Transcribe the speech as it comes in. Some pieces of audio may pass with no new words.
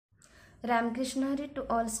Ramakrishna Hari to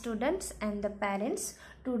all students and the parents.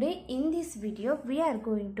 Today in this video we are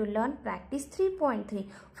going to learn practice 3.3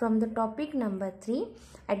 from the topic number 3,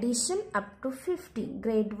 addition up to 50,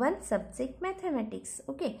 grade 1 subject mathematics.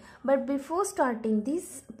 Okay, but before starting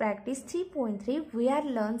this practice 3.3 we are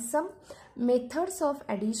learn some methods of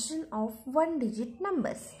addition of one digit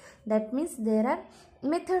numbers. That means there are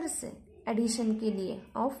methods addition के लिए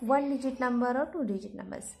of one digit number or two digit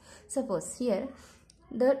numbers. Suppose here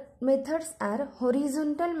the methods are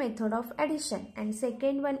horizontal method of addition and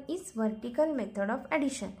second one is vertical method of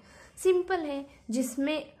addition. Simple है,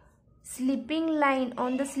 जिसमें sleeping line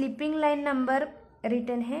on the sleeping line number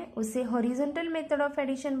return है उसे horizontal method of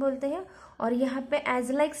addition बोलते हैं, और यहाँ पे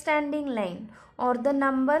as like standing line और the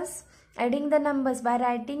numbers adding the numbers by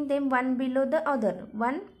writing them one below the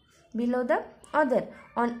other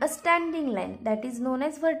on a standing line, that is known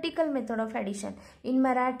as vertical method of addition. In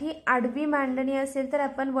Marathi आडवी मांडणी असेल तर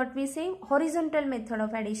आपण what we say horizontal method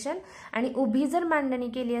of addition, आणि उभी जर मांडणी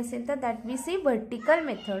केली असेल तर that we say vertical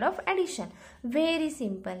method of addition. Very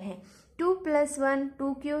simple है. 2 plus 1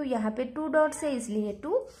 2 क्यों, यहाँ पे 2 डॉट्स है इसलिए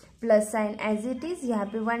 2 plus sign as it is, यहाँ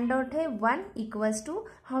पे 1 डॉट है 1 equals to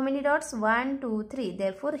how many dots 1 2 3,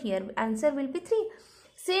 therefore here answer will be 3.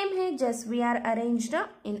 Same है, just we are arranged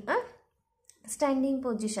in a standing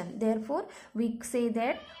position, therefore we say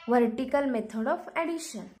that vertical method of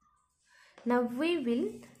addition. Now we will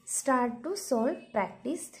start to solve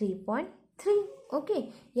practice 3.3. okay,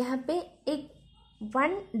 यहाँ पे एक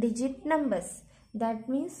one digit numbers, that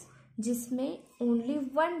means जिसमें only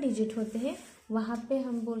one digit होते हैं वहाँ पे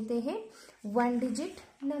हम बोलते हैं one digit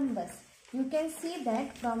numbers. You can see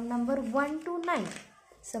that from number 1 to 9.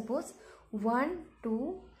 Suppose 1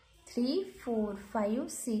 2 3 4 5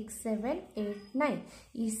 6 7 8 9,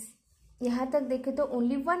 इस यहाँ तक देखे तो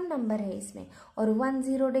ओनली वन नंबर है इसमें, और 1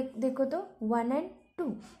 0 देखो तो 1 and 2,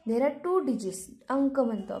 देर आर 2 डिजिट्स. अंक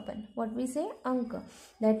म्हणतो आपण, व्हाट वी से अंक,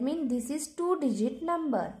 that mean this is 2 digit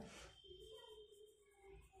number.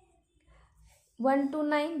 1 to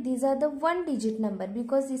 9 these are the one digit number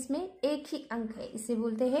because इसमें एक ही अंक है, इसे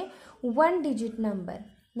बोलते हैं one digit number.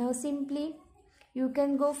 Now simply you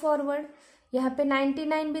can go forward. यहाँ पे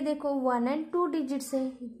 99 भी देखो 1 and 2 digits है,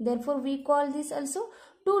 therefore we call this also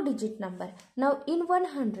 2 digit number. Now in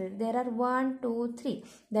 100 there are 1 2 3,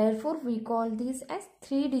 therefore we call this as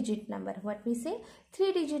 3 digit number. What we say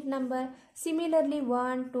 3 digit number. Similarly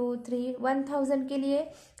 1 2 3, 1000 के लिए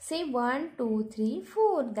say 1 2 3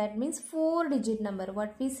 4, that means 4 digit number.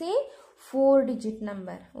 What we say 4 digit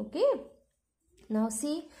number. Okay, now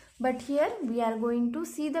see, but here we are going to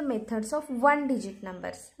see the methods of one digit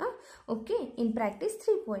numbers. Okay, in practice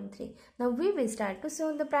 3.3. Now we will start to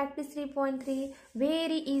solve the practice 3.3.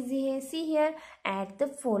 Very easy है. See here, add the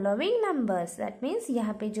following numbers. That means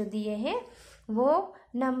यहाँ पे जो दिए हैं वो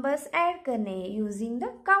numbers add करने हैं using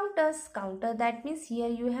the counters. Counter, that means here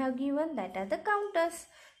you have given, that are the counters.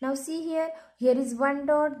 Now see here, here is 1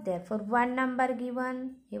 dot, therefore 1 number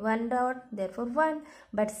given, 1 dot, therefore 1,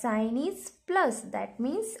 but sign is plus, that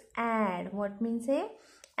means add. What means say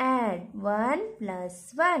add 1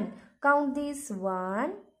 plus 1, count this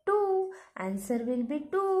 1 2, answer will be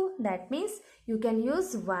 2, that means you can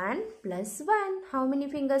use 1 plus 1. How many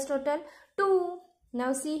fingers total? 2.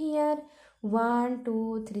 Now see here, 1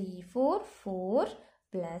 2 3 4 4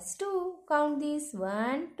 plus 2, count this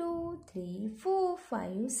 1 2 3 4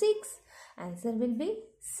 5 6, answer will be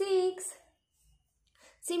 6.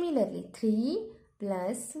 Similarly 3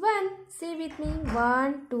 plus 1, say with me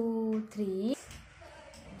 1 2 3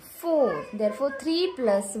 4, therefore 3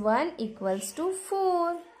 plus 1 equals to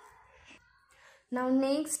 4. Now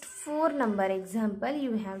next 4 number example,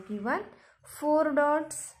 you have given 4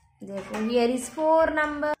 dots, therefore here is 4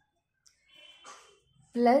 number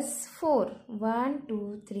plus 4, 1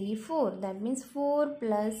 2 3 4, that means 4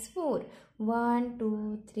 plus 4, 1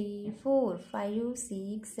 2 3 4 5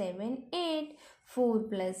 6 7 8, 4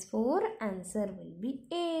 plus 4, answer will be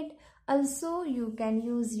 8. Also you can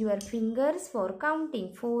use your fingers for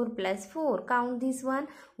counting. 4 plus 4, count this one,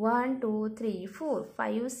 1 2 3 4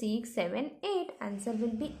 5 6 7 8, answer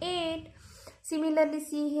will be 8. Similarly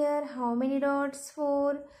see here, how many dots?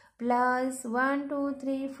 4 plus 1 2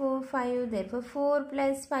 3 4 5, therefore 4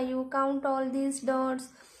 plus 5, count all these dots,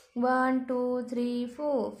 1 2 3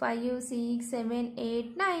 4 5 6 7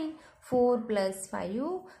 8 9, 4 plus 5,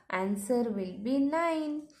 answer will be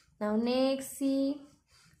 9. Now next see,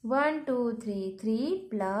 1 2 3 3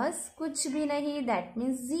 plus कुछ भी नहीं, that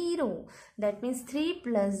means 0, that means 3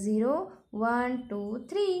 plus 0 1 2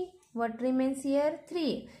 3, what remains here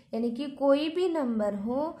 3, यानी कि कोई भी number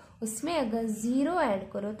हो उसमें अगर 0 ऐड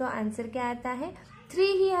करो तो आंसर क्या आता है 3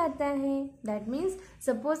 ही आता है. That means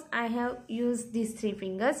suppose I have used these 3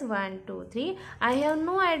 fingers 1 2 3. I have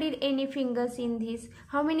no added any fingers in this.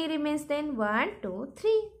 How many remains then? 1 2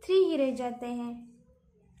 3. 3 ही रह जाते हैं.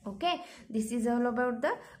 Okay, this is all about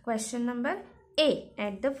the question number A.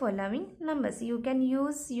 Add the following numbers. You can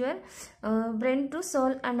use your brain to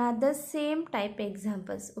solve another same type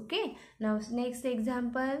examples. Okay, now next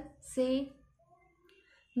example, say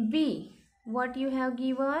B. What you have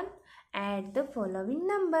given? Add the following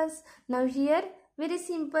numbers. Now here very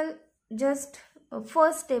simple, just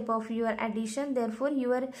first step of your addition. Therefore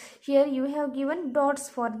here you have given dots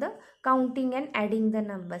for the counting and adding the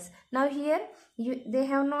numbers. Now here they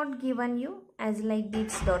have not given you as like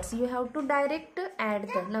these dots. You have to direct add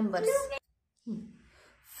the numbers.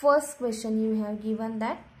 First question you have given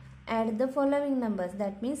that add the following numbers.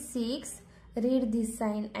 That means 6. Read this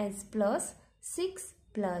sign as plus. 6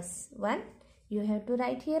 plus 1. You have to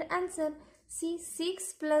write here answer. See,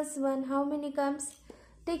 6 plus 1, how many comes?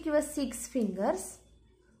 Take your 6 fingers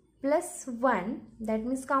plus 1. That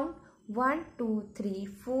means count 1, 2, 3,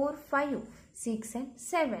 4, 5, 6 and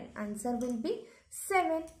 7. Answer will be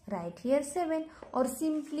 7. Write here 7. Or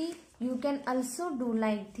simply you can also do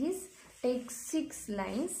like this. Take 6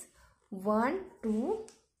 lines. 1, 2,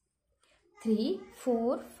 3,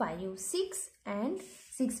 4, 5, 6 and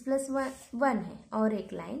 6 plus 1 है और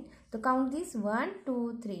एक line. तो count this 1, 2,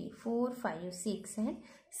 3, 4, 5, 6 and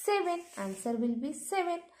 7. Answer will be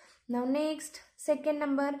 7. Now next second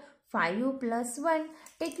number 5 plus 1.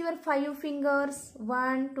 Take your 5 fingers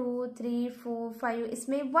 1, 2, 3, 4, 5.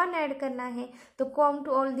 इसमें 1 add करना है तो count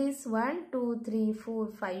all this 1, 2, 3, 4,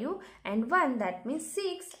 5 and 1. That means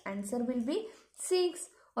 6. Answer will be 6.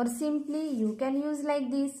 Or simply you can use like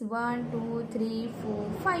this 1 2 3 4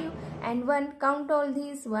 5 and 1. Count all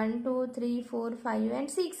these 1 2 3 4 5 and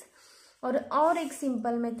 6. और एक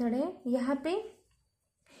simple method है. यहाँ पे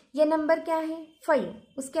ये नंबर क्या है 5.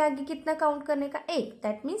 उसके आगे कितना काउंट करने का 1.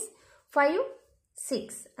 That means 5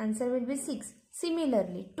 6. Answer will be 6.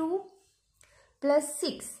 Similarly 2 plus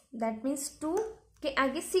 6. That means 2 के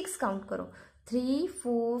आगे 6 काउंट करो. 3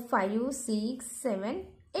 4 5 6 7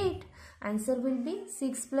 8. Answer will be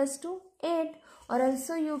 6 plus 2 8. Or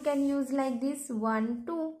also you can use like this 1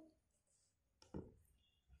 2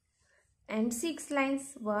 and 6 lines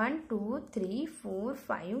 1 2 3 4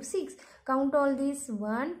 5 6. Count all these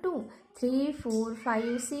 1 2 3 4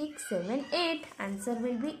 5 6 7 8. Answer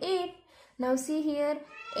will be 8. Now see here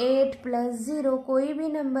 8 plus 0. कोई भी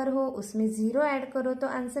number हो उसमें 0 add करो तो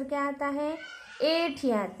answer क्या आता है 8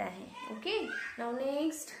 ही आता है. Okay, now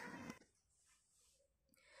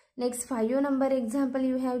next 5 number example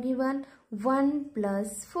you have given 1 plus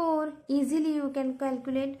 4. Easily you can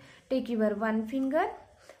calculate. Take your 1 finger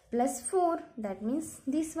plus 4. That means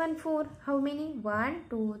this one 4. How many? 1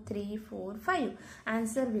 2 3 4 5.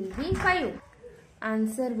 Answer will be 5.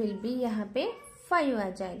 Answer will be यहाँ पे 5 आ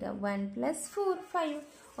जाएगा. 1 plus 4 5.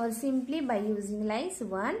 Or simply by using lines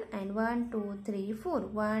 1 and 1 2 3 4.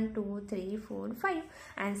 1 2 3 4 5.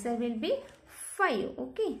 Answer will be 5.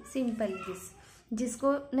 Okay, simple this. जिसको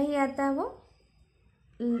नहीं आता वो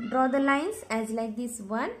draw the lines as like this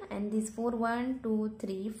 1 and this 4 1 2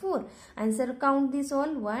 3 4. Answer count this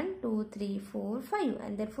all 1 2 3 4 5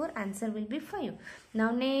 and therefore answer will be 5.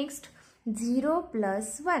 Now next 0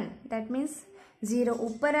 plus 1. That means 0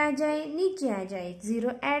 ऊपर आ जाए नीचे आ जाए.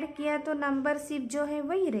 0 add किया तो नंबर सिर्फ जो है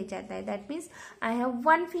वही रह जाता है. That means I have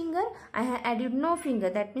 1 finger. I have added no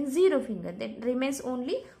finger. That means 0 finger. That remains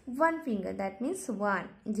only 1 finger. That means 1.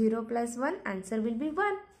 0 plus 1. Answer will be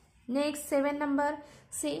 1. Next 7 number.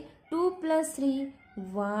 Say 2 plus 3.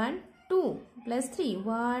 1 2 plus 3.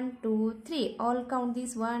 1 2 3. All count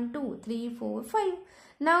this 1 2 3 4 5.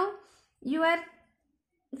 Now you are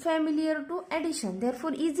familiar to addition.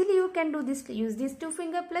 Therefore easily you can do this. Use this 2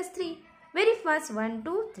 finger plus 3. Very fast. 1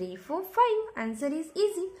 2 3 4 5. Answer is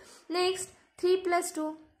easy. Next 3 plus 2.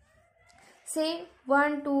 Say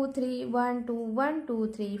 1 2 3 1 2 1 2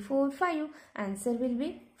 3 4 5. Answer will be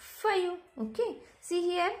 5. Okay, see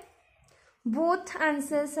here both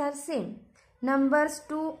answers are same. Numbers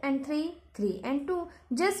 2 and 3 3 and 2.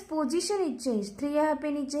 Just position is changed. 3 यहाँ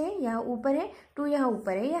पे नीचे है, यहाँ ऊपर है. 2 यहाँ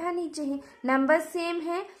ऊपर है, यहाँ नीचे है. नंबर सेम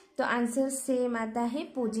है तो आंसर सेम आता है.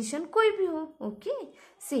 पोजीशन कोई भी हो. Okay,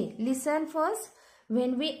 see listen first.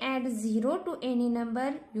 When we add 0 to any number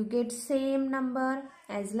you get same number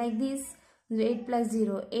as like this. 8 plus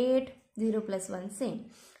 0 8. 0 plus 1 same.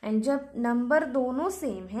 And जब नंबर दोनों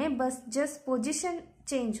सेम है बस जस्ट पोजीशन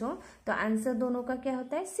चेंज हो तो आंसर दोनों का क्या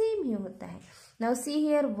होता है सेम ही होता है. Now see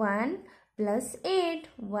here 1 plus 8.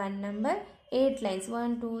 1 number 8 lines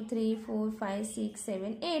 1 2 3 4 5 6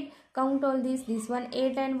 7 8. Count all this. This one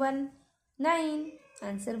 8 and 1 9.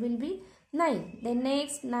 Answer will be 9. Then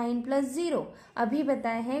next 9 + 0. अभी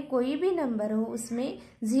बताया है कोई भी नंबर हो उसमें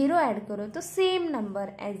 0 ऐड करो तो same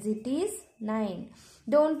number as it is 9.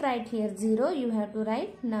 Don't write here 0, you have to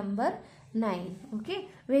right number 9. Okay,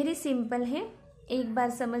 very simple है, एक बार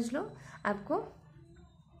समझ लो. आपको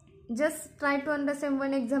just try to understand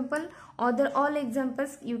one example, other all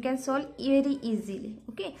examples you can solve very easily.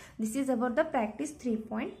 Okay, this is about the practice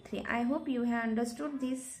 3.3. I hope you have understood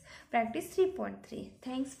this practice 3.3.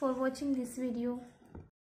 Thanks for watching this video.